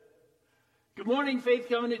Good morning, Faith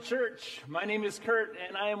Covenant Church. My name is Kurt,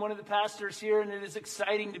 and I am one of the pastors here, and it is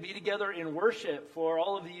exciting to be together in worship. For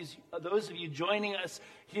all of those of you joining us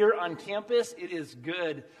here on campus, it is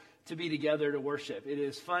good to be together to worship. It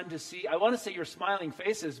is fun to see. I want to say your smiling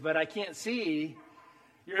faces, but I can't see.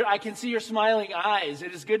 I can see your smiling eyes.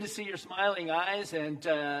 It is good to see your smiling eyes. And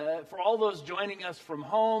for all those joining us from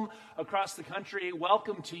home, across the country,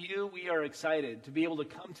 welcome to you. We are excited to be able to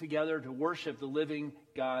come together to worship the living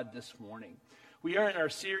God this morning. We are in our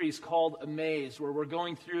series called Amazed, where we're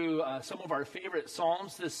going through some of our favorite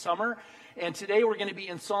Psalms this summer. And today we're going to be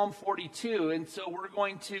in Psalm 42. And so we're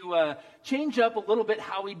going to change up a little bit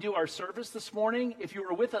how we do our service this morning. If you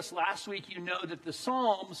were with us last week, you know that the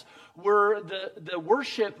Psalms were the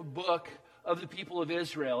worship book of the people of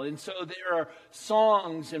Israel. And so there are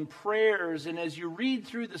songs and prayers, and as you read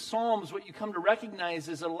through the Psalms, what you come to recognize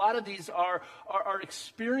is that a lot of these are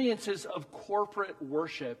experiences of corporate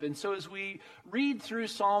worship. And so as we read through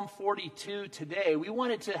Psalm 42 today, we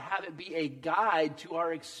wanted to have it be a guide to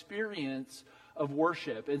our experience of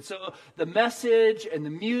worship. And so the message and the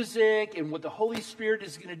music and what the Holy Spirit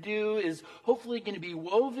is going to do is hopefully going to be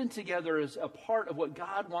woven together as a part of what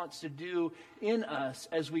God wants to do in us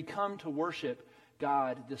as we come to worship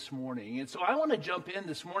God this morning. And so I want to jump in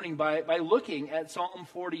this morning by looking at Psalm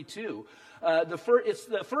 42. It's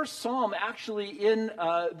the first psalm actually in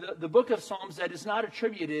the book of Psalms that is not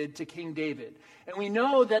attributed to King David. And we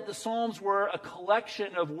know that the Psalms were a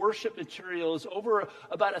collection of worship materials over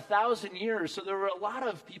about 1,000 years. So there were a lot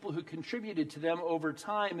of people who contributed to them over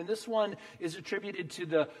time. And this one is attributed to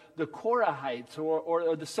the Korahites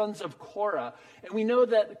or the sons of Korah. And we know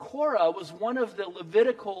that Korah was one of the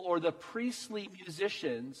Levitical or the priestly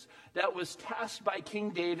musicians that was tasked by King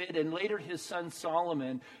David and later his son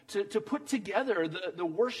Solomon to put together the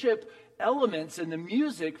worship elements and the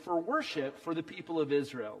music for worship for the people of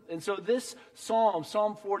Israel. And so this psalm,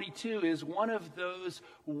 Psalm 42, is one of those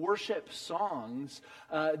worship songs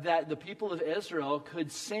that the people of Israel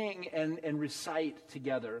could sing and recite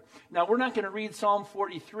together. Now, we're not going to read Psalm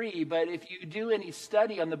 43, but if you do any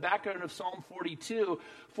study on the background of Psalm 42,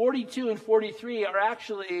 42 and 43 are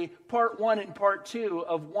actually part 1 and part 2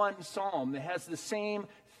 of one psalm. It has the same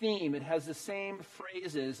theme. It has the same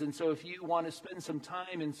phrases. And so if you want to spend some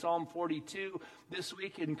time in Psalm 42 this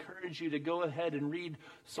week, I encourage you to go ahead and read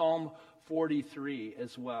Psalm 43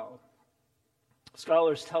 as well.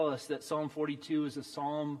 Scholars tell us that Psalm 42 is a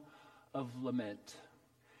psalm of lament.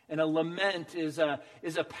 And a lament is a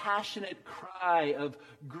passionate cry of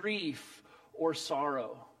grief or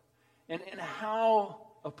sorrow. And how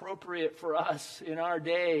appropriate for us in our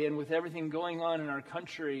day and with everything going on in our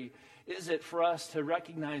country is it for us to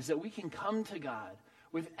recognize that we can come to God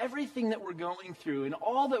with everything that we're going through and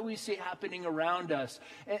all that we see happening around us.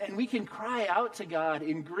 And we can cry out to God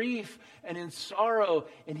in grief and in sorrow,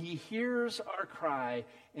 and He hears our cry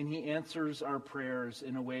and He answers our prayers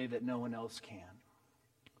in a way that no one else can.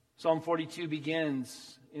 Psalm 42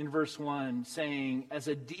 begins in verse 1 saying, "As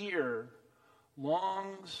a deer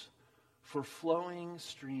longs for flowing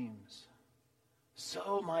streams,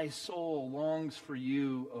 so my soul longs for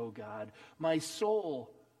you, O God. My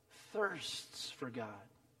soul thirsts for God,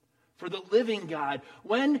 for the living God.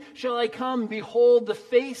 When shall I come behold the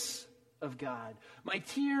face of God? My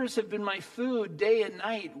tears have been my food day and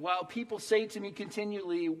night, while people say to me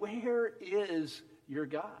continually, 'Where is your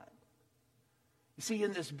God?'" You see,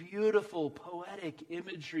 in this beautiful poetic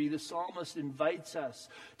imagery, the psalmist invites us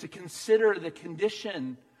to consider the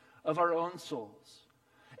condition of our own souls.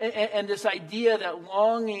 And this idea that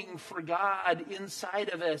longing for God inside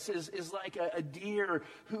of us is like a deer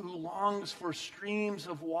who longs for streams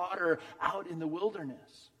of water out in the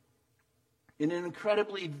wilderness. In an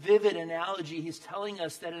incredibly vivid analogy, he's telling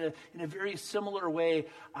us that in a very similar way,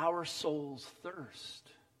 our souls thirst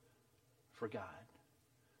for God.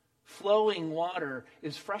 Flowing water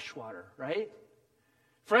is fresh water, right?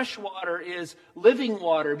 Fresh water is living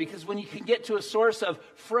water, because when you can get to a source of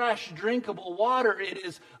fresh, drinkable water, it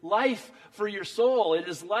is life for your soul. It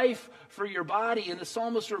is life for your body. And the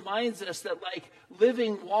psalmist reminds us that like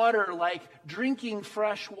living water, like drinking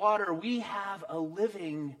fresh water, we have a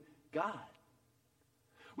living God.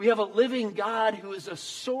 We have a living God who is a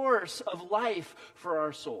source of life for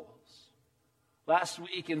our souls. Last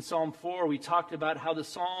week in Psalm 4, we talked about how the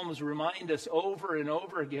Psalms remind us over and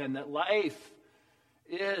over again that life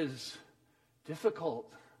is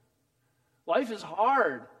difficult. Life is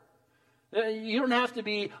hard. You don't have to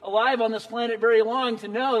be alive on this planet very long to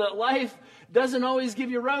know that life doesn't always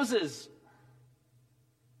give you roses.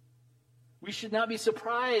 We should not be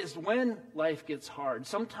surprised when life gets hard.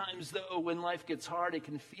 Sometimes, though, when life gets hard, it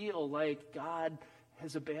can feel like God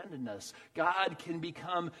has abandoned us. God can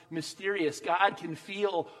become mysterious. God can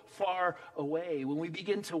feel far away. When we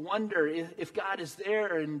begin to wonder if God is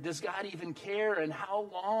there, and does God even care, and how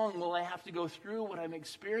long will I have to go through what I'm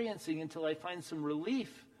experiencing until I find some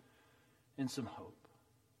relief and some hope?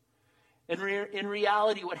 And in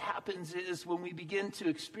reality, what happens is when we begin to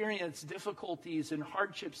experience difficulties and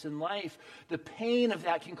hardships in life, the pain of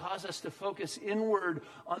that can cause us to focus inward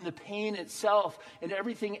on the pain itself, and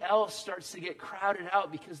everything else starts to get crowded out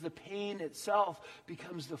because the pain itself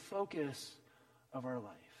becomes the focus of our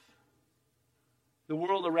life. The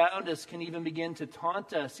world around us can even begin to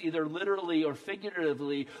taunt us, either literally or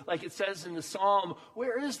figuratively, like it says in the psalm,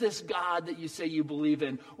 "Where is this God that you say you believe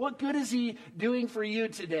in? What good is he doing for you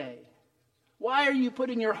today? Why are you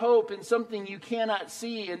putting your hope in something you cannot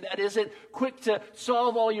see and that isn't quick to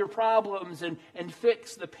solve all your problems and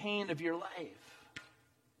fix the pain of your life?"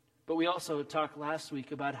 But we also talked last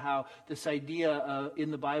week about how this idea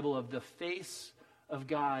in the Bible of the face of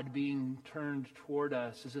God being turned toward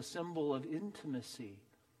us is a symbol of intimacy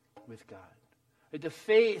with God. The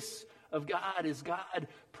face of God is God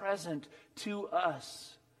present to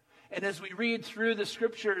us. And as we read through the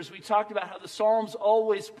scriptures, we talked about how the Psalms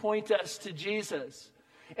always point us to Jesus.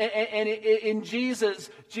 And in Jesus,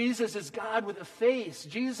 Jesus is God with a face.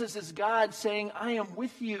 Jesus is God saying, "I am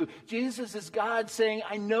with you." Jesus is God saying,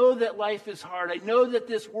 "I know that life is hard. I know that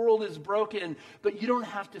this world is broken, but you don't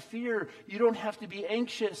have to fear. You don't have to be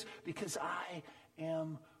anxious because I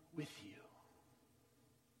am with you."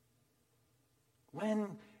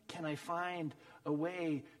 When can I find a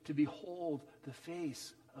way to behold the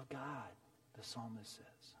face of God, the psalmist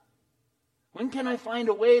says? When can I find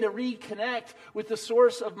a way to reconnect with the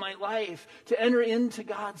source of my life, to enter into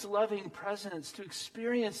God's loving presence, to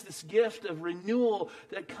experience this gift of renewal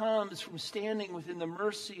that comes from standing within the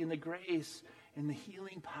mercy and the grace and the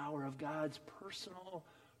healing power of God's personal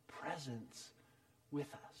presence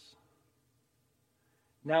with us?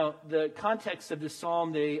 Now, the context of this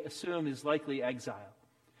psalm, they assume, is likely exile.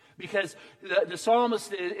 Because the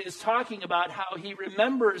psalmist is talking about how he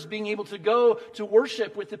remembers being able to go to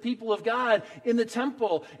worship with the people of God in the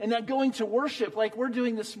temple. And that going to worship, like we're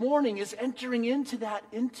doing this morning, is entering into that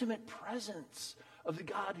intimate presence of the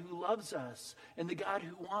God who loves us and the God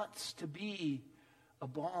who wants to be a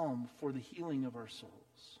balm for the healing of our souls.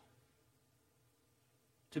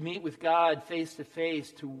 To meet with God face to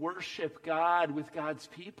face, to worship God with God's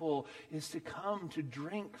people, is to come to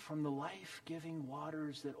drink from the life-giving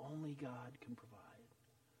waters that only God can provide.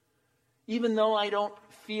 Even though I don't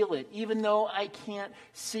feel it, even though I can't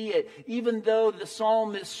see it, even though the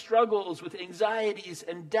psalmist struggles with anxieties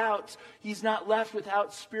and doubts, he's not left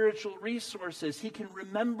without spiritual resources. He can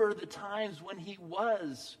remember the times when he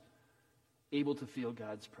was able to feel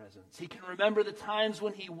God's presence. He can remember the times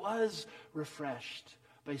when he was refreshed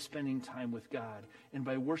by spending time with God and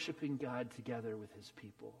by worshiping God together with his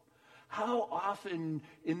people. How often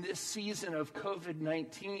in this season of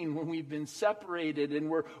COVID-19, when we've been separated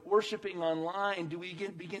and we're worshiping online, do we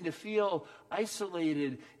begin to feel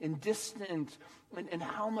isolated and distant? And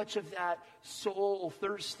how much of that soul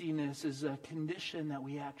thirstiness is a condition that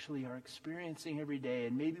we actually are experiencing every day?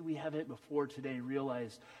 And maybe we haven't before today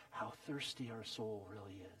realized how thirsty our soul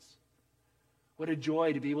really is. What a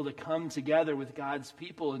joy to be able to come together with God's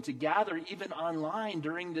people and to gather even online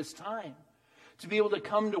during this time. To be able to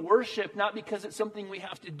come to worship, not because it's something we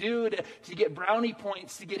have to do to get brownie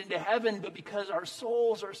points to get into heaven, but because our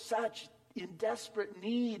souls are such in desperate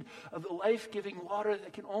need of the life-giving water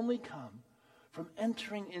that can only come from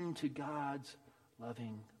entering into God's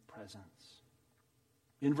loving presence.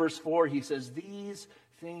 In verse 4, he says, "These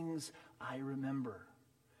things I remember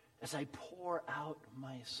as I pour out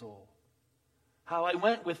my soul. How I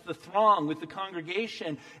went with the throng, with the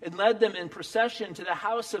congregation, and led them in procession to the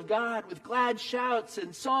house of God with glad shouts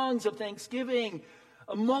and songs of thanksgiving,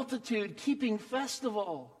 a multitude keeping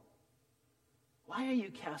festival. Why are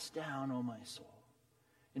you cast down, O my soul?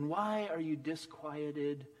 And why are you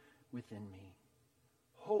disquieted within me?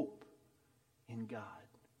 Hope in God,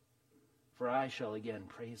 for I shall again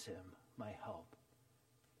praise him, my help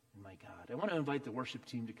and my God." I want to invite the worship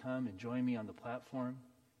team to come and join me on the platform.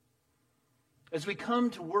 As we come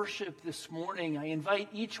to worship this morning, I invite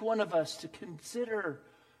each one of us to consider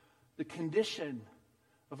the condition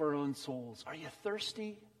of our own souls. Are you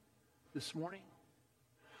thirsty this morning?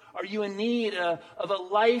 Are you in need of a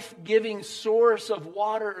life-giving source of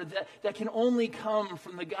water that can only come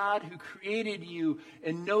from the God who created you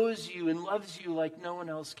and knows you and loves you like no one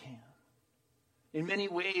else can? In many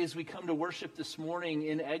ways, we come to worship this morning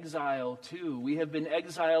in exile, too. We have been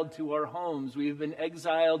exiled to our homes. We have been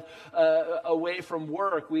exiled away from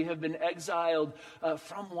work. We have been exiled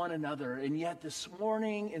from one another. And yet this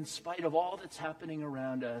morning, in spite of all that's happening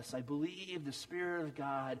around us, I believe the Spirit of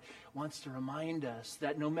God wants to remind us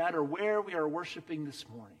that no matter where we are worshiping this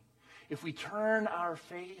morning, if we turn our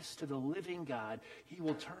face to the living God, He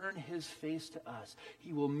will turn His face to us.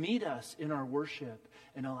 He will meet us in our worship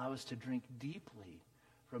and allow us to drink deeply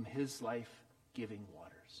from His life-giving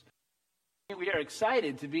waters. We are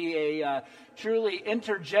excited to be a truly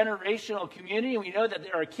intergenerational community. We know that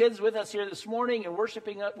there are kids with us here this morning and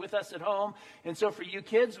worshiping with us at home. And so for you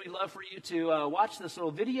kids, we'd love for you to watch this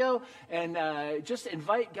little video and just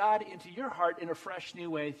invite God into your heart in a fresh new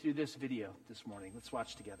way through this video this morning. Let's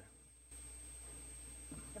watch together.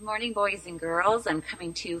 Good morning, boys and girls. I'm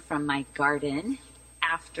coming to you from my garden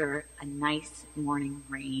after a nice morning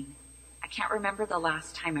rain. I can't remember the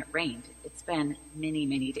last time it rained. It's been many,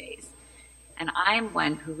 many days. And I'm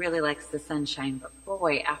one who really likes the sunshine, but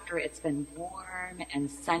boy, after it's been warm and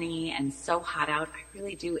sunny and so hot out, I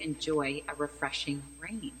really do enjoy a refreshing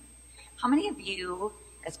rain. How many of you,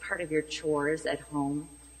 as part of your chores at home,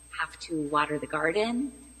 have to water the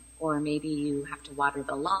garden? Or maybe you have to water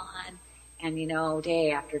the lawn? And you know, day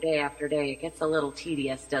after day after day, it gets a little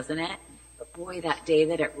tedious, doesn't it? But boy, that day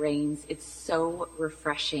that it rains, it's so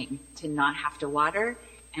refreshing to not have to water.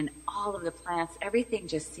 And all of the plants, everything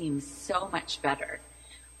just seems so much better.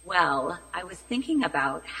 Well, I was thinking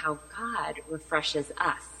about how God refreshes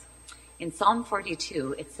us. In Psalm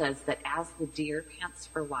 42, it says that as the deer pants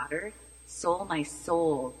for water, so my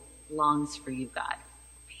soul longs for you, God,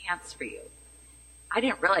 pants for you. I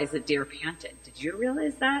didn't realize that deer panted. Did you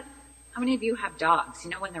realize that? How many of you have dogs?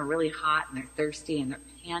 You know when they're really hot and they're thirsty and they're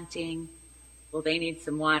panting? Well, they need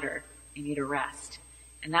some water. They need a rest.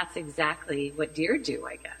 And that's exactly what deer do,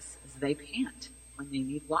 I guess, is they pant when they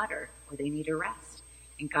need water or they need a rest.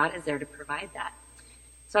 And God is there to provide that.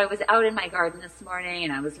 So I was out in my garden this morning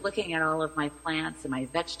and I was looking at all of my plants and my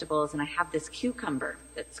vegetables, and I have this cucumber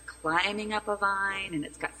that's climbing up a vine and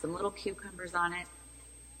it's got some little cucumbers on it.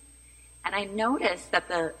 And I noticed that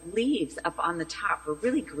the leaves up on the top were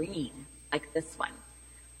really green, like this one.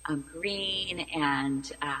 Green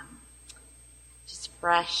and just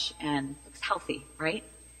fresh and looks healthy, right?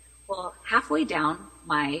 Well, halfway down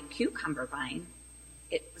my cucumber vine,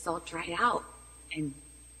 it was all dried out and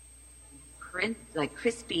like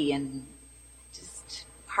crispy and just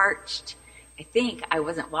parched. I think I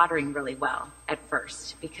wasn't watering really well at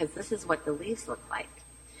first because this is what the leaves look like.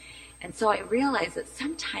 And so I realized that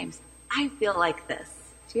sometimes I feel like this.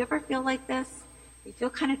 Do you ever feel like this? You feel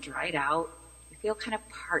kind of dried out. You feel kind of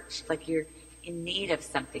parched, like you're in need of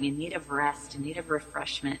something, in need of rest, in need of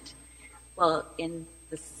refreshment. Well, in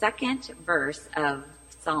the second verse of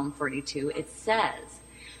Psalm 42, it says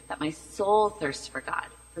that my soul thirsts for God,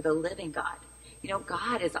 for the living God. You know,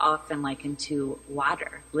 God is often likened to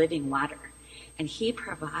water, living water. And He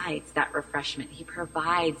provides that refreshment. He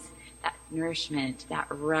provides that nourishment, that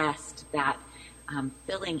rest, that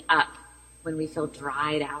filling up when we feel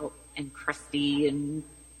dried out and crusty and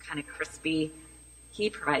kind of crispy. He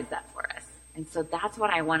provides that for us. And so that's what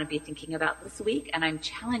I want to be thinking about this week. And I'm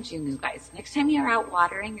challenging you guys. Next time you're out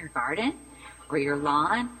watering your garden or your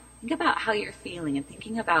lawn, think about how you're feeling and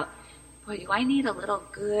thinking about, boy, do I need a little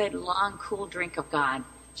good, long, cool drink of God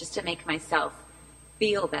just to make myself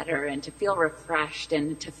feel better and to feel refreshed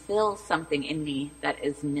and to fill something in me that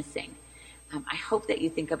is missing. I hope that you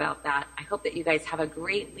think about that. I hope that you guys have a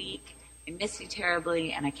great week. I miss you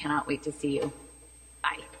terribly, and I cannot wait to see you.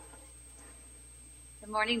 Bye. Good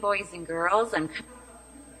morning, boys and girls.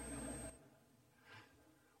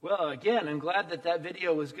 Well, again, I'm glad that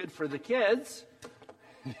video was good for the kids.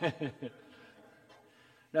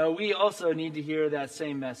 Now, we also need to hear that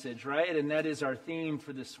same message, right? And that is our theme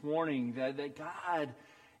for this morning, that God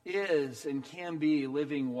is and can be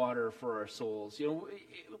living water for our souls. You know,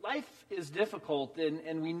 life is difficult,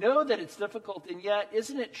 and we know that it's difficult, and yet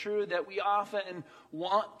isn't it true that we often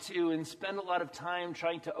want to and spend a lot of time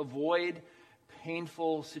trying to avoid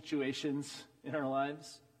painful situations in our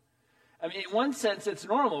lives? I mean, in one sense, it's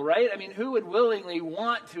normal, right? I mean, who would willingly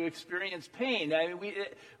want to experience pain? I mean,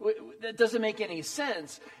 that doesn't make any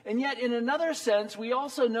sense. And yet, in another sense, we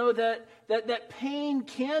also know that pain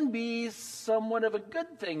can be somewhat of a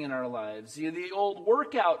good thing in our lives. You know, the old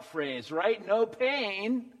workout phrase, right? No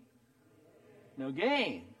pain, no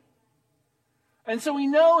gain. And so we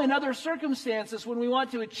know in other circumstances when we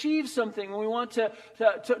want to achieve something, when we want to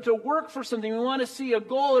work for something, we want to see a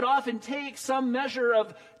goal, it often takes some measure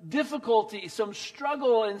of difficulty, some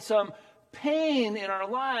struggle, and some pain in our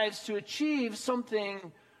lives to achieve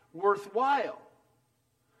something worthwhile.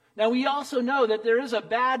 Now, we also know that there is a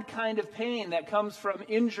bad kind of pain that comes from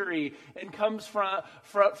injury and comes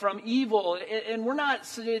from evil. And we're not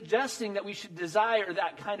suggesting that we should desire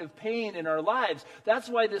that kind of pain in our lives. That's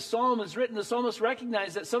why this psalm is written. The psalmist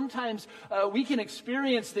recognized that sometimes we can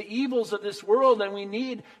experience the evils of this world and we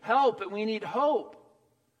need help and we need hope.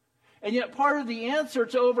 And yet part of the answer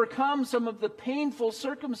to overcome some of the painful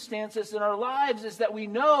circumstances in our lives is that we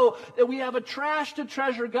know that we have a trash to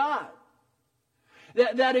treasure God.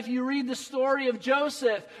 That if you read the story of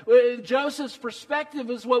Joseph, Joseph's perspective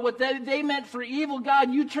is what they meant for evil,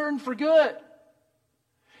 God, you turned for good.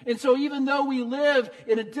 And so even though we live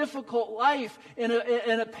in a difficult life, in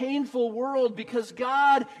a painful world, because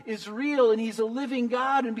God is real and He's a living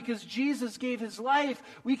God, and because Jesus gave His life,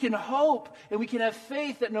 we can hope and we can have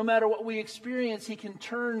faith that no matter what we experience, He can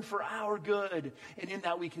turn for our good. And in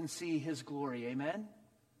that we can see His glory. Amen?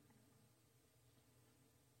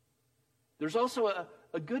 There's also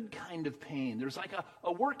a good kind of pain. There's like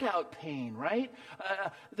a workout pain, right?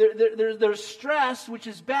 There's stress, which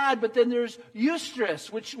is bad, but then there's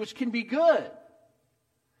eustress, which can be good.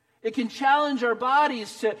 It can challenge our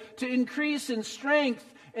bodies to increase in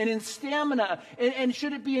strength and in stamina. And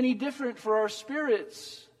should it be any different for our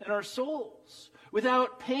spirits and our souls?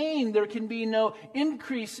 Without pain, there can be no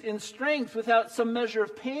increase in strength. Without some measure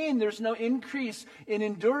of pain, there's no increase in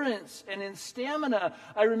endurance and in stamina.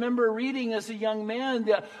 I remember reading as a young man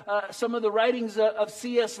some of the writings of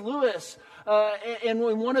C.S. Lewis. And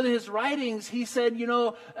in one of his writings, he said,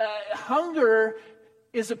 hunger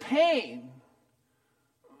is a pain,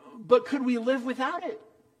 but could we live without it?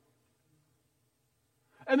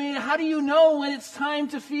 I mean, how do you know when it's time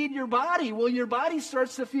to feed your body? Well, your body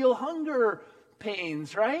starts to feel hunger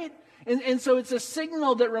pains, right? And so it's a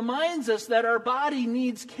signal that reminds us that our body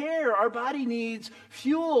needs care. Our body needs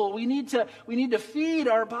fuel. We need to feed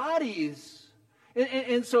our bodies.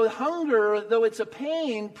 And so hunger, though it's a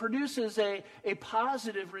pain, produces a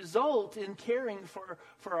positive result in caring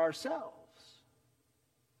for ourselves.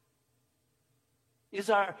 Is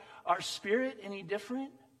our spirit any different?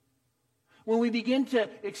 When we begin to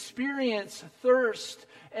experience thirst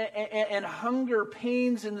and hunger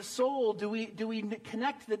pains in the soul, do we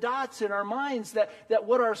connect the dots in our minds that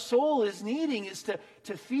what our soul is needing is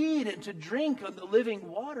to feed and to drink on the living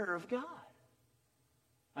water of God?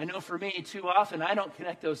 I know for me, too often, I don't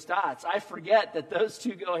connect those dots. I forget that those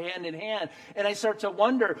two go hand in hand. And I start to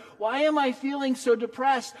wonder, why am I feeling so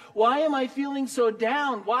depressed? Why am I feeling so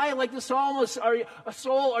down? Why, like the psalmist,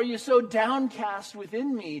 are you so downcast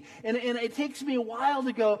within me? And it takes me a while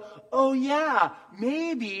to go, oh yeah,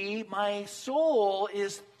 maybe my soul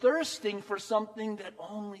is thirsting for something that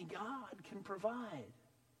only God can provide.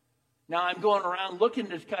 Now I'm going around looking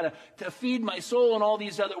to feed my soul in all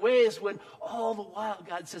these other ways, when all the while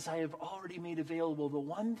God says, I have already made available the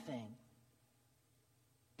one thing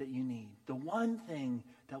that you need, the one thing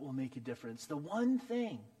that will make a difference, the one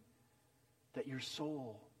thing that your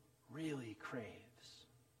soul really craves.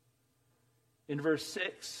 In verse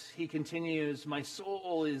 6, he continues, my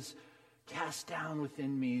soul is cast down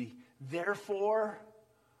within me, therefore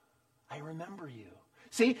I remember you.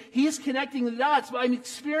 See, he's connecting the dots. I'm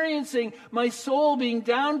experiencing my soul being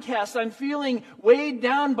downcast. I'm feeling weighed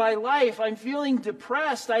down by life. I'm feeling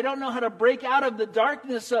depressed. I don't know how to break out of the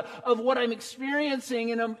darkness of what I'm experiencing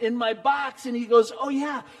in my box. And he goes, oh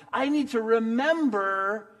yeah, I need to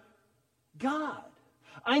remember God.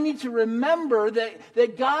 I need to remember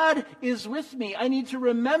that God is with me. I need to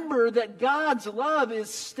remember that God's love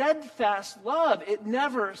is steadfast love. It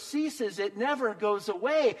never ceases. It never goes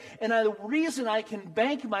away. And the reason I can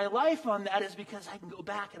bank my life on that is because I can go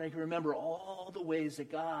back and I can remember all the ways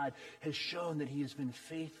that God has shown that He has been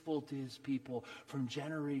faithful to His people from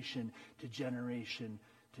generation to generation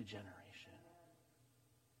to generation.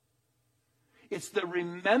 It's the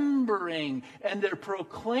remembering and the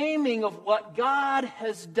proclaiming of what God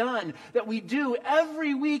has done that we do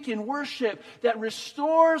every week in worship that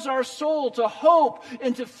restores our soul to hope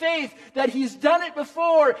and to faith that He's done it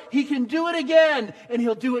before, He can do it again, and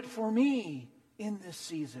He'll do it for me in this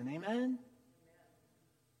season. Amen?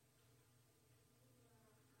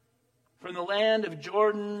 From the land of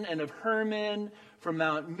Jordan and of Hermon, from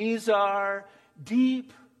Mount Mizar,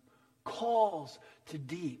 deep calls to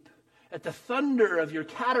deep. At the thunder of your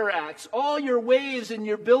cataracts, all your waves and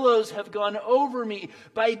your billows have gone over me.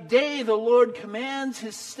 By day the Lord commands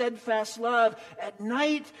His steadfast love. At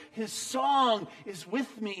night His song is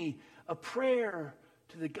with me, a prayer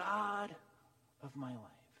to the God of my life.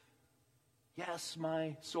 Yes,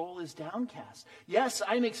 my soul is downcast. Yes,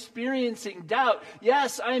 I'm experiencing doubt.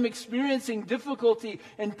 Yes, I'm experiencing difficulty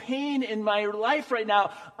and pain in my life right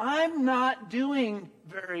now. I'm not doing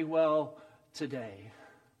very well today.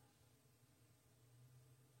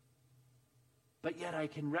 But yet I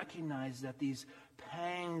can recognize that these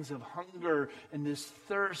pangs of hunger and this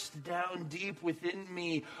thirst down deep within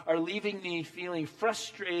me are leaving me feeling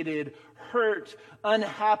frustrated, hurt,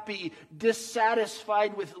 unhappy,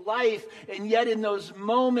 dissatisfied with life. And yet in those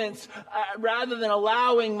moments, rather than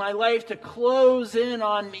allowing my life to close in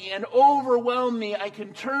on me and overwhelm me, I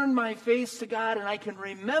can turn my face to God and I can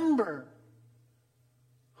remember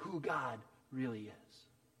who God really is.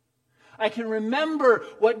 I can remember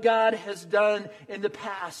what God has done in the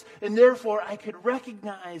past, and therefore I could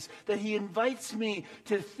recognize that He invites me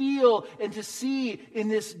to feel and to see in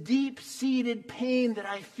this deep-seated pain that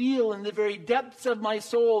I feel in the very depths of my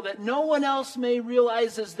soul that no one else may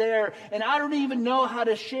realize is there, and I don't even know how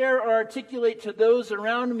to share or articulate to those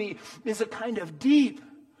around me, is a kind of deep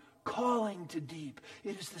calling to deep.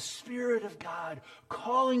 It is the Spirit of God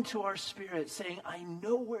calling to our spirit, saying, I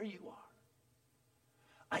know where you are.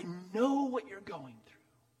 I know what you're going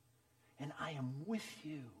through, and I am with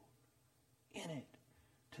you in it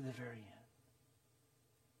to the very end.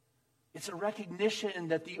 It's a recognition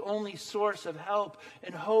that the only source of help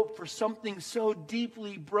and hope for something so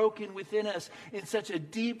deeply broken within us in such a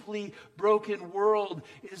deeply broken world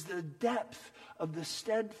is the depth of the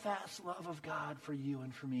steadfast love of God for you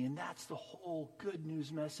and for me. And that's the whole good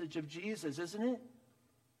news message of Jesus, isn't it?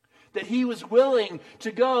 That He was willing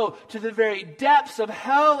to go to the very depths of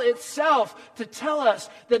hell itself to tell us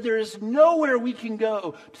that there is nowhere we can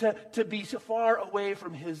go to be so far away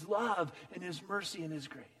from His love and His mercy and His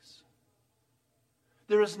grace.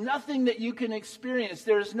 There is nothing that you can experience.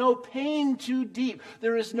 There is no pain too deep.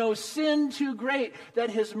 There is no sin too great that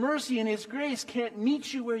His mercy and His grace can't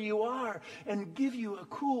meet you where you are and give you a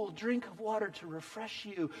cool drink of water to refresh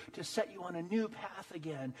you, to set you on a new path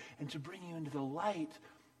again, and to bring you into the light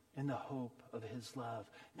and the hope of His love.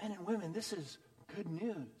 Men and women, this is good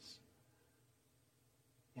news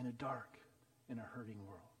in a dark and a hurting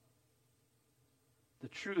world. The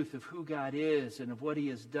truth of who God is and of what He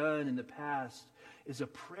has done in the past is a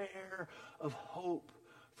prayer of hope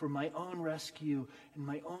for my own rescue and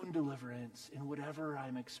my own deliverance in whatever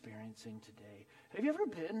I'm experiencing today. Have you ever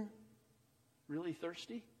been really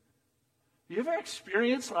thirsty? Have you ever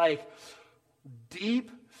experienced like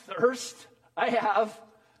deep thirst? I have.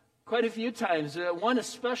 Quite a few times. One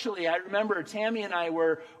especially, I remember Tammy and I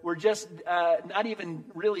were just not even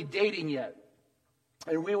really dating yet.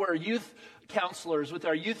 And we were youth counselors with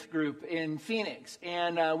our youth group in Phoenix.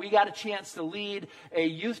 And we got a chance to lead a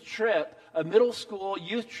youth trip, a middle school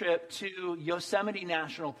youth trip to Yosemite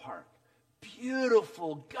National Park.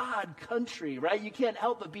 Beautiful God country, right? You can't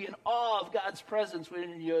help but be in awe of God's presence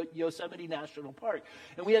within Yosemite National Park.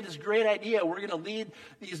 And we had this great idea. We're going to lead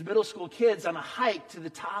these middle school kids on a hike to the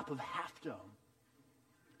top of Half Dome.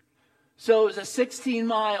 So it was a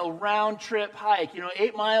 16-mile round trip hike,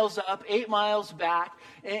 8 miles up, 8 miles back.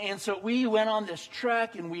 And so we went on this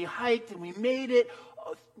trek and we hiked and we made it.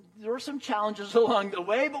 There were some challenges along the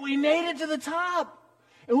way, but we made it to the top.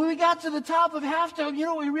 And when we got to the top of Half Dome, you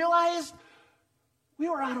know what we realized? We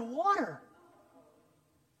were out of water.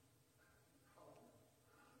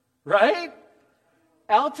 Right?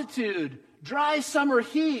 Altitude, dry summer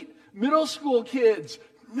heat, middle school kids,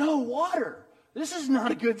 no water. This is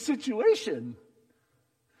not a good situation.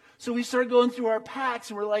 So we started going through our packs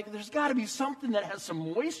and we're like, there's got to be something that has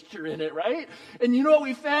some moisture in it, right? And you know what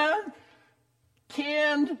we found?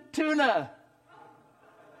 Canned tuna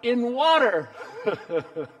in water.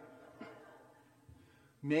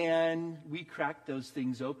 Man, we cracked those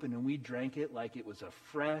things open and we drank it like it was a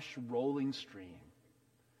fresh, rolling stream.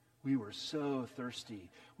 We were so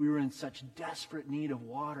thirsty. We were in such desperate need of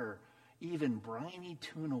water. Even briny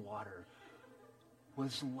tuna water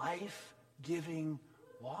was life-giving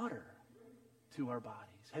water to our bodies.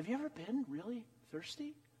 Have you ever been really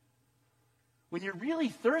thirsty? When you're really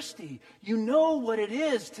thirsty, you know what it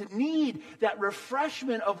is to need that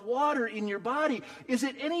refreshment of water in your body. Is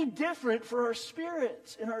it any different for our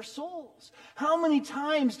spirits and our souls? How many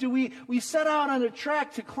times do we set out on a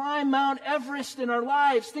trek to climb Mount Everest in our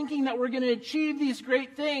lives thinking that we're going to achieve these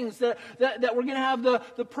great things, that we're going to have the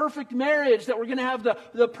perfect marriage, that we're going to have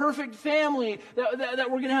the perfect family, that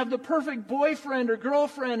we're going to have the perfect boyfriend or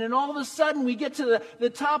girlfriend, and all of a sudden we get to the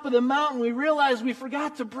top of the mountain, we realize we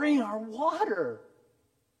forgot to bring our water.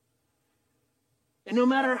 And no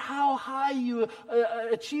matter how high you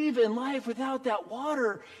achieve in life without that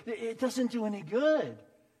water, it doesn't do any good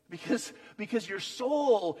Because your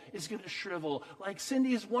soul is going to shrivel. Like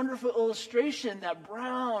Cindy's wonderful illustration, that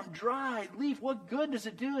brown, dry leaf, what good does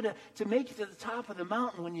it do to make it to the top of the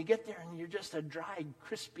mountain when you get there and you're just a dry,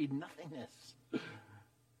 crispy nothingness?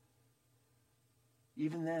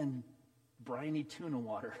 Even then, briny tuna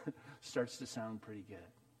water starts to sound pretty good.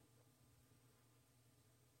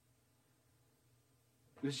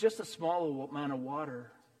 It was just a small amount of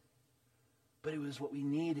water, but it was what we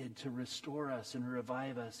needed to restore us and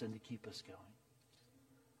revive us and to keep us going.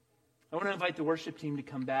 I want to invite the worship team to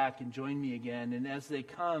come back and join me again. And as they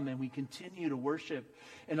come and we continue to worship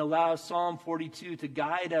and allow Psalm 42 to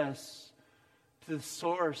guide us to the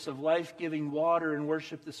source of life-giving water and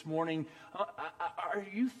worship this morning, are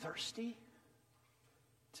you thirsty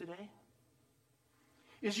today?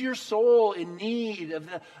 Is your soul in need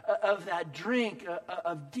of that drink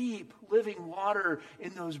of deep, living water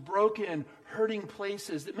in those broken, hurting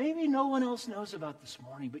places that maybe no one else knows about this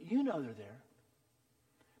morning, but you know they're there?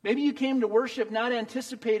 Maybe you came to worship not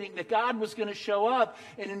anticipating that God was going to show up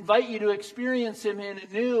and invite you to experience Him in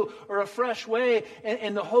a new or a fresh way.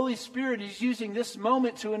 And the Holy Spirit is using this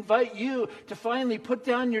moment to invite you to finally put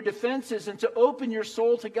down your defenses and to open your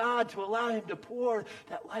soul to God, to allow Him to pour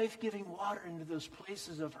that life-giving water into those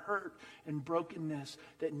places of hurt and brokenness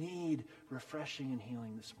that need refreshing and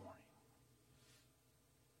healing this morning.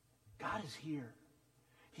 God is here.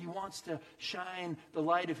 He wants to shine the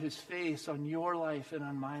light of His face on your life and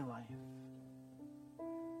on my life.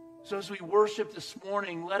 So as we worship this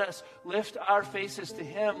morning, let us lift our faces to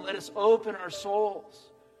Him. Let us open our souls.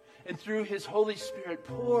 And through His Holy Spirit,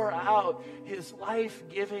 pour out His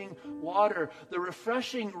life-giving water, the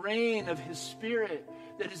refreshing rain of His Spirit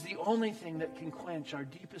that is the only thing that can quench our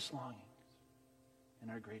deepest longings and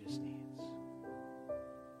our greatest needs.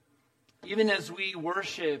 Even as we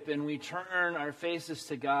worship and we turn our faces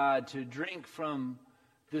to God to drink from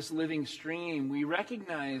this living stream, we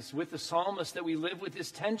recognize with the psalmist that we live with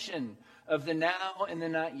this tension of the now and the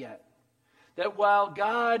not yet. That while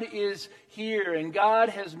God is here and God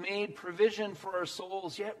has made provision for our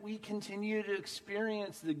souls, yet we continue to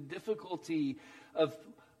experience the difficulty of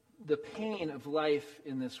the pain of life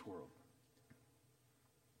in this world.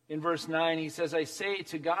 In verse 9, he says, I say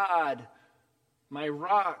to God, my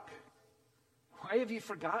rock, why have you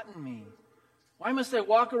forgotten me? Why must I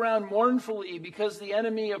walk around mournfully because the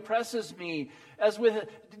enemy oppresses me? As with a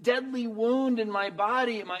deadly wound in my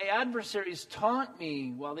body, my adversaries taunt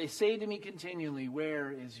me while they say to me continually,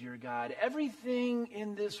 where is your God? Everything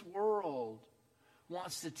in this world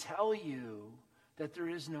wants to tell you that there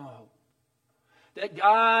is no hope. That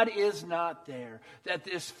God is not there. That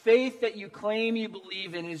this faith that you claim you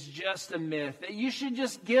believe in is just a myth. That you should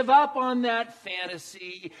just give up on that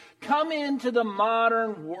fantasy, come into the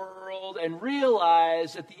modern world and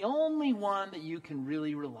realize that the only one that you can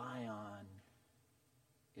really rely on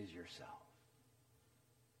is yourself.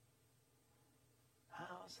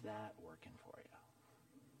 How's that working for you?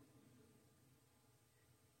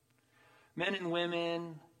 Men and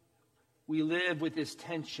women, we live with this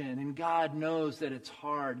tension, and God knows that it's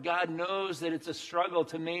hard. God knows that it's a struggle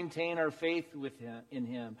to maintain our faith in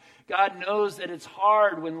Him. God knows that it's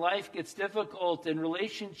hard when life gets difficult and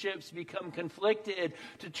relationships become conflicted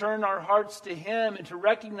to turn our hearts to Him and to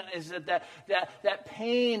recognize that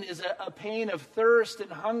pain is a pain of thirst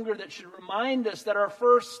and hunger that should remind us that our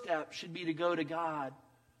first step should be to go to God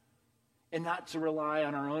and not to rely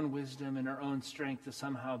on our own wisdom and our own strength to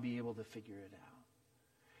somehow be able to figure it out.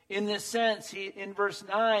 In this sense, in verse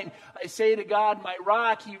 9, I say to God, my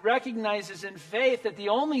rock, he recognizes in faith that the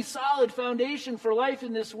only solid foundation for life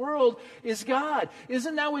in this world is God.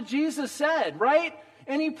 Isn't that what Jesus said, right?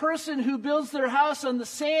 Any person who builds their house on the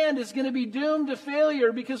sand is going to be doomed to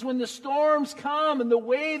failure, because when the storms come and the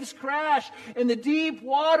waves crash and the deep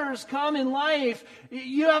waters come in life,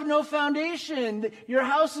 you have no foundation. Your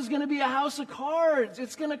house is going to be a house of cards.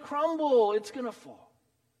 It's going to crumble. It's going to fall.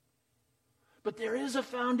 But there is a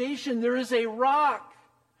foundation, there is a rock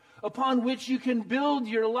upon which you can build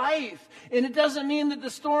your life. And it doesn't mean that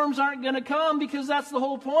the storms aren't going to come, because that's the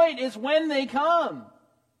whole point, is when they come.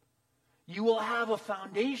 You will have a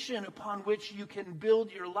foundation upon which you can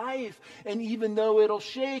build your life. And even though it'll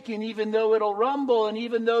shake, and even though it'll rumble, and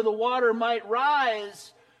even though the water might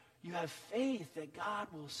rise, you have faith that God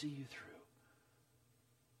will see you through.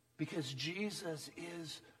 Because Jesus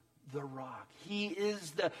is the rock. He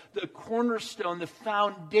is the cornerstone, the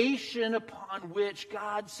foundation upon which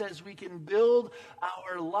God says we can build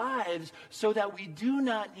our lives, so that we do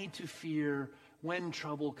not need to fear when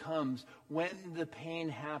trouble comes, when the pain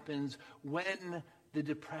happens, when the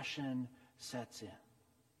depression sets in.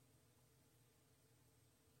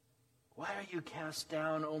 Why are you cast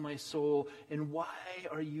down, O my soul? And why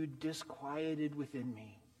are you disquieted within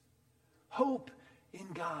me? Hope in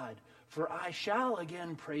God, for I shall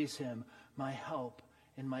again praise him, my help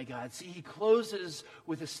and my God. See, he closes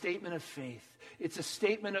with a statement of faith. It's a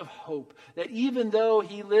statement of hope that even though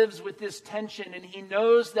he lives with this tension and he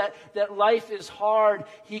knows that life is hard,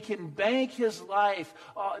 he can bank his life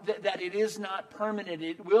that it is not permanent.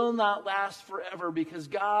 It will not last forever because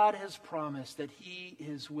God has promised that he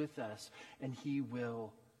is with us and he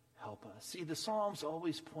will help us. See, the Psalms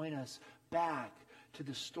always point us back to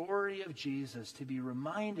the story of Jesus, to be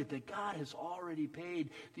reminded that God has already paid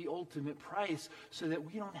the ultimate price so that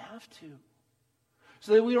we don't have to.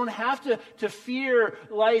 So that we don't have to fear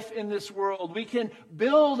life in this world. We can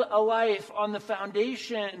build a life on the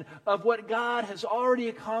foundation of what God has already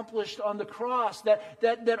accomplished on the cross,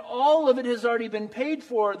 that all of it has already been paid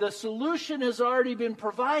for. The solution has already been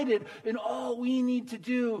provided, and all we need to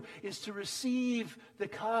do is to receive the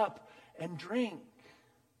cup and drink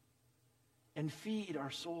and feed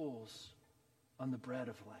our souls on the bread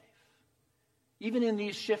of life. Even in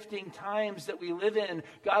these shifting times that we live in,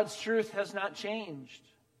 God's truth has not changed.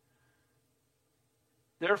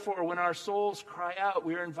 Therefore, when our souls cry out,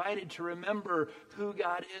 we are invited to remember who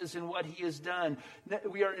God is and what he has done.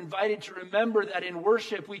 We are invited to remember that in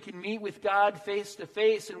worship we can meet with God face to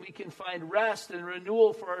face and we can find rest and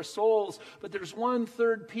renewal for our souls. But there's one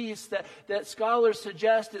third piece that scholars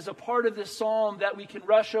suggest is a part of this psalm that we can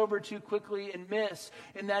rush over too quickly and miss.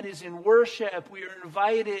 And that is in worship, we are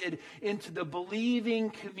invited into the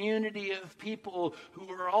believing community of people who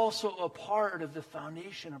are also a part of the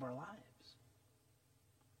foundation of our lives.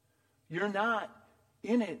 You're not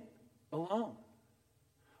in it alone.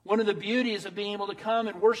 One of the beauties of being able to come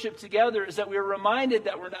and worship together is that we're reminded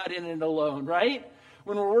that we're not in it alone, right?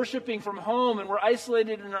 When we're worshiping from home and we're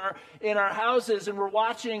isolated in our houses and we're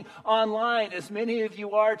watching online, as many of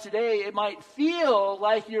you are today, it might feel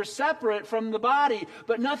like you're separate from the body,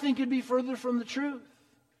 but nothing could be further from the truth.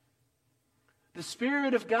 The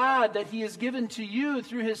Spirit of God that he has given to you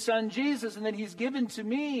through his Son Jesus and that he's given to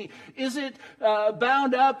me isn't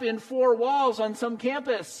bound up in four walls on some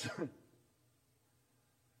campus.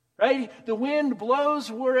 Right? The wind blows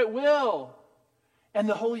where it will. And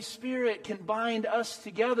the Holy Spirit can bind us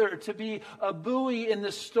together to be a buoy in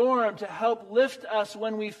the storm, to help lift us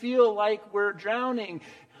when we feel like we're drowning.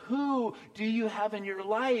 Who do you have in your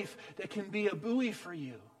life that can be a buoy for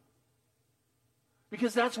you?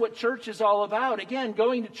 Because that's what church is all about. Again,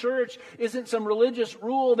 going to church isn't some religious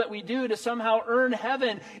rule that we do to somehow earn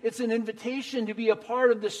heaven. It's an invitation to be a part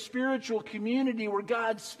of the spiritual community where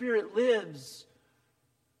God's Spirit lives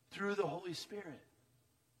through the Holy Spirit.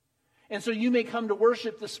 And so you may come to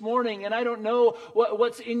worship this morning, and I don't know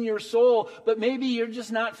what's in your soul, but maybe you're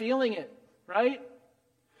just not feeling it, right?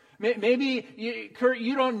 Maybe, Kurt,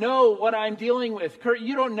 you don't know what I'm dealing with. Kurt,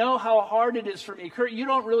 you don't know how hard it is for me. Kurt, you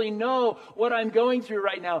don't really know what I'm going through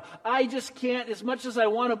right now. I just can't, as much as I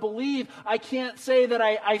want to believe, I can't say that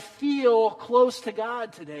I feel close to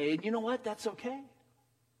God today. And you know what? That's okay.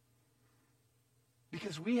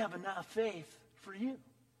 Because we have enough faith for you.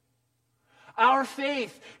 Our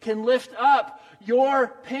faith can lift up your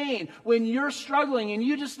pain. When you're struggling and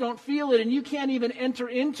you just don't feel it and you can't even enter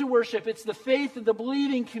into worship, it's the faith of the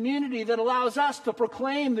believing community that allows us to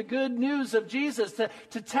proclaim the good news of Jesus,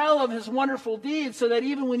 to tell of his wonderful deeds, so that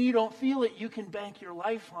even when you don't feel it, you can bank your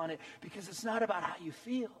life on it, because it's not about how you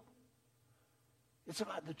feel. It's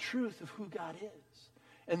about the truth of who God is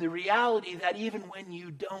and the reality that even when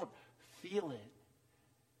you don't feel it,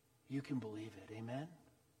 you can believe it. Amen?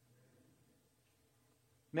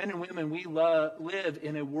 Men and women, we live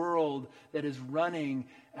in a world that is running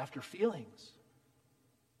after feelings.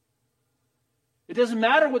 It doesn't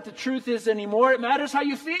matter what the truth is anymore. It matters how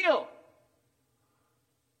you feel.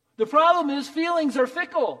 The problem is feelings are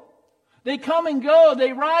fickle. They come and go.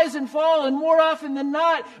 They rise and fall. And more often than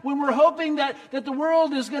not, when we're hoping that the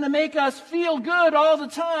world is going to make us feel good all the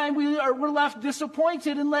time, we're left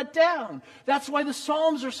disappointed and let down. That's why the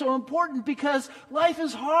Psalms are so important, because life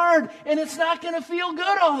is hard and it's not going to feel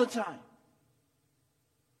good all the time.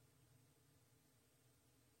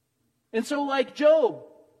 And so like Job,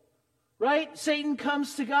 right? Satan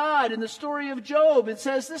comes to God in the story of Job and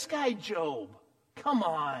says, this guy Job, come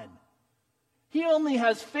on. He only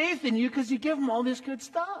has faith in you because you give him all this good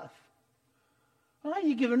stuff. Well,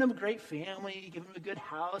 you're giving him a great family. You're giving him a good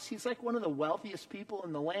house. He's like one of the wealthiest people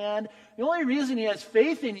in the land. The only reason he has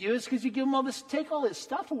faith in you is because you give him all this, take all his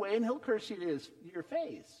stuff away, and he'll curse you to your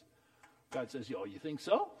face. God says, oh, you think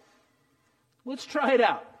so? Let's try it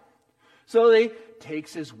out. So he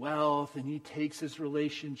takes his wealth, and he takes his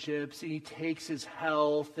relationships, and he takes his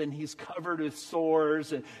health, and he's covered with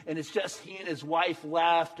sores, and it's just he and his wife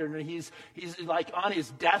left, and he's like on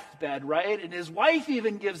his deathbed, right? And his wife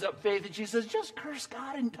even gives up faith, and she says, just curse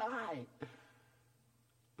God and die.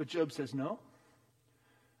 But Job says, no.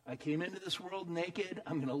 I came into this world naked.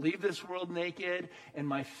 I'm going to leave this world naked. And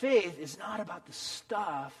my faith is not about the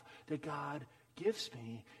stuff that God gives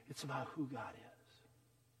me. It's about who God is.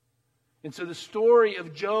 And so the story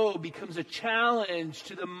of Job becomes a challenge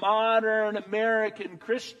to the modern American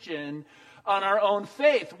Christian on our own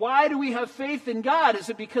faith. Why do we have faith in God? Is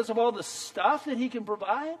it because of all the stuff that he can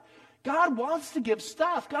provide? God wants to give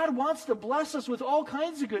stuff. God wants to bless us with all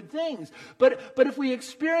kinds of good things. But if we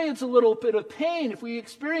experience a little bit of pain, if we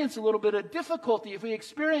experience a little bit of difficulty, if we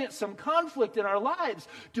experience some conflict in our lives,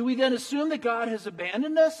 do we then assume that God has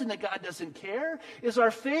abandoned us and that God doesn't care? Is our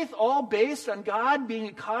faith all based on God being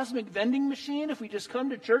a cosmic vending machine? If we just come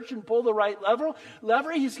to church and pull the right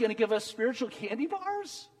lever, he's going to give us spiritual candy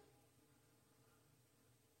bars?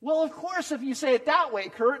 Well, of course, if you say it that way,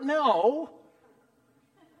 Kurt, no.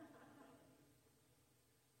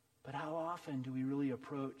 But how often do we really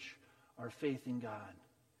approach our faith in God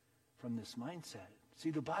from this mindset?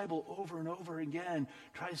 See, the Bible over and over again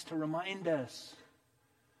tries to remind us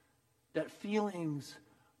that feelings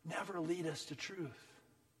never lead us to truth.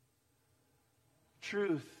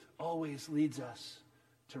 Truth always leads us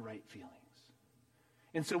to right feelings.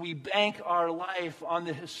 And so we bank our life on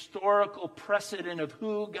the historical precedent of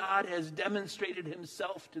who God has demonstrated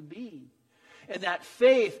himself to be. And that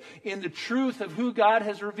faith in the truth of who God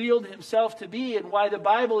has revealed himself to be, and why the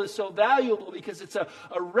Bible is so valuable, because it's a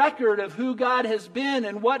record of who God has been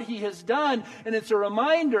and what he has done. And it's a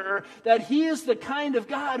reminder that he is the kind of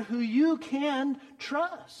God who you can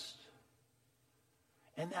trust.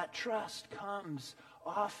 And that trust comes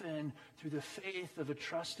often through the faith of a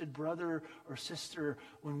trusted brother or sister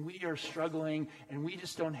when we are struggling and we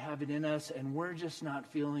just don't have it in us and we're just not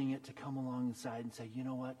feeling it, to come alongside and say, you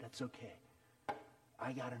know what, that's okay.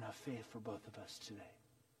 I got enough faith for both of us today.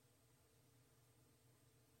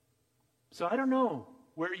 So I don't know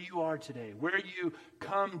where you are today, where you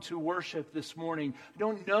come to worship this morning. I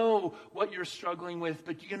don't know what you're struggling with,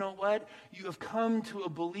 but you know what? You have come to a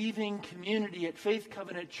believing community at Faith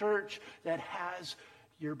Covenant Church that has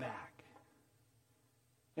your back.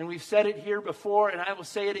 And we've said it here before, and I will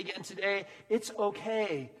say it again today. It's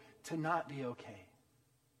okay to not be okay.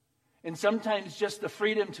 And sometimes just the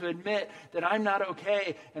freedom to admit that I'm not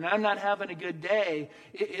okay and I'm not having a good day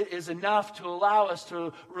is enough to allow us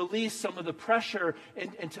to release some of the pressure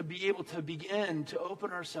and to be able to begin to open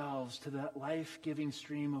ourselves to that life-giving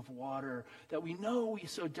stream of water that we know we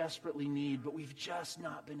so desperately need, but we've just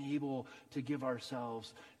not been able to give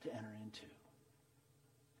ourselves to enter into.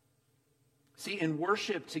 See, in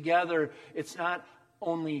worship together, it's not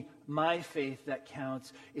only my faith that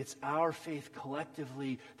counts. It's our faith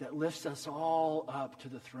collectively that lifts us all up to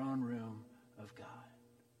the throne room of God.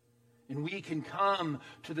 And we can come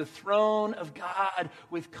to the throne of God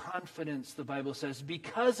with confidence, the Bible says,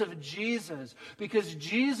 because of Jesus. Because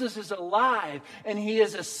Jesus is alive and he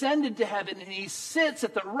has ascended to heaven and he sits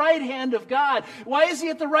at the right hand of God. Why is he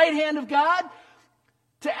at the right hand of God?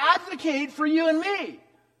 To advocate for you and me.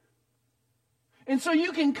 And so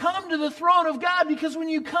you can come to the throne of God, because when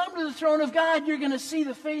you come to the throne of God, you're going to see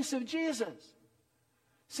the face of Jesus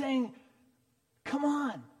saying, come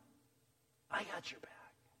on, I got your back.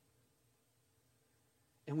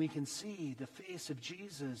 And we can see the face of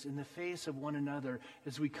Jesus in the face of one another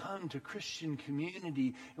as we come to Christian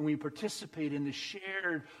community and we participate in the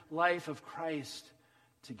shared life of Christ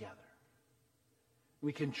together.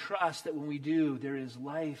 We can trust that when we do, there is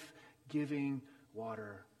life-giving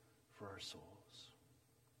water for our souls.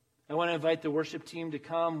 I want to invite the worship team to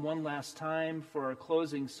come one last time for our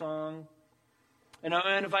closing song. And I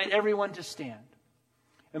want to invite everyone to stand.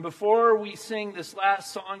 And before we sing this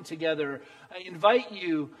last song together, I invite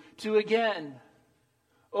you to again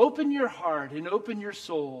open your heart and open your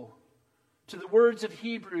soul to the words of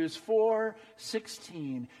Hebrews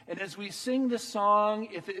 4:16. And as we sing this song,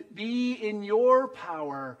 if it be in your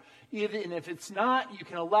power, even if it's not, you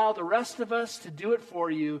can allow the rest of us to do it for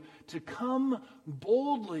you, to come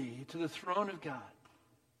boldly to the throne of God.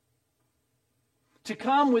 To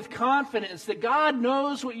come with confidence that God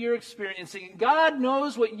knows what you're experiencing. God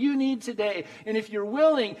knows what you need today. And if you're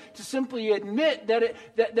willing to simply admit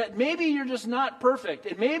that maybe you're just not perfect,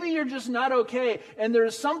 and maybe you're just not okay, and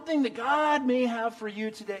there's something that God may have for you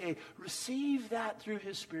today, receive that through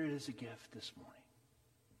His Spirit as a gift this morning.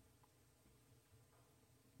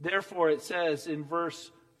 Therefore, it says in verse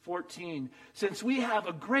 14. Since we have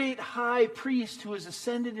a great high priest who has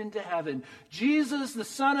ascended into heaven, Jesus, the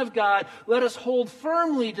Son of God, let us hold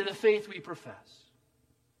firmly to the faith we profess.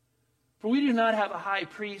 For we do not have a high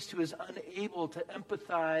priest who is unable to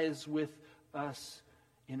empathize with us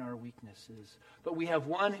in our weaknesses, but we have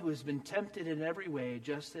one who has been tempted in every way,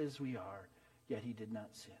 just as we are, yet he did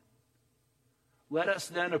not sin. Let us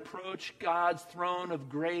then approach God's throne of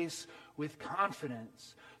grace with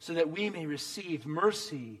confidence, so that we may receive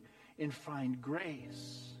mercy and find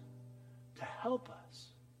grace to help us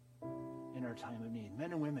in our time of need.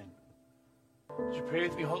 Men and women, would you pray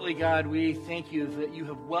with me? Holy God, we thank you that you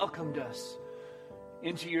have welcomed us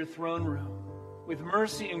into your throne room. With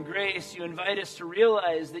mercy and grace, you invite us to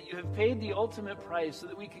realize that you have paid the ultimate price so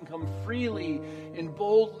that we can come freely and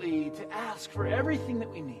boldly to ask for everything that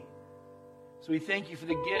we need. So we thank you for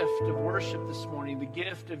the gift of worship this morning, the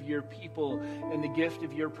gift of your people, and the gift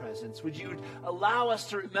of your presence. Would you allow us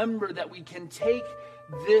to remember that we can take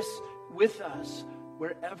this with us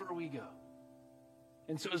wherever we go?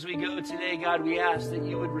 And so as we go today, God, we ask that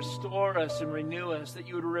you would restore us and renew us, that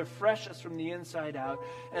you would refresh us from the inside out,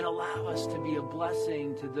 and allow us to be a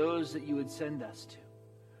blessing to those that you would send us to,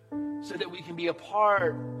 so that we can be a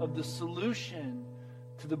part of the solution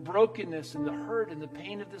to the brokenness and the hurt and the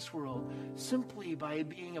pain of this world, simply by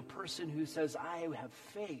being a person who says, I have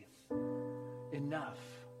faith enough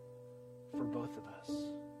for both of us.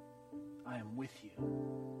 I am with you,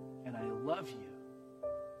 and I love you,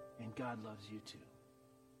 and God loves you too.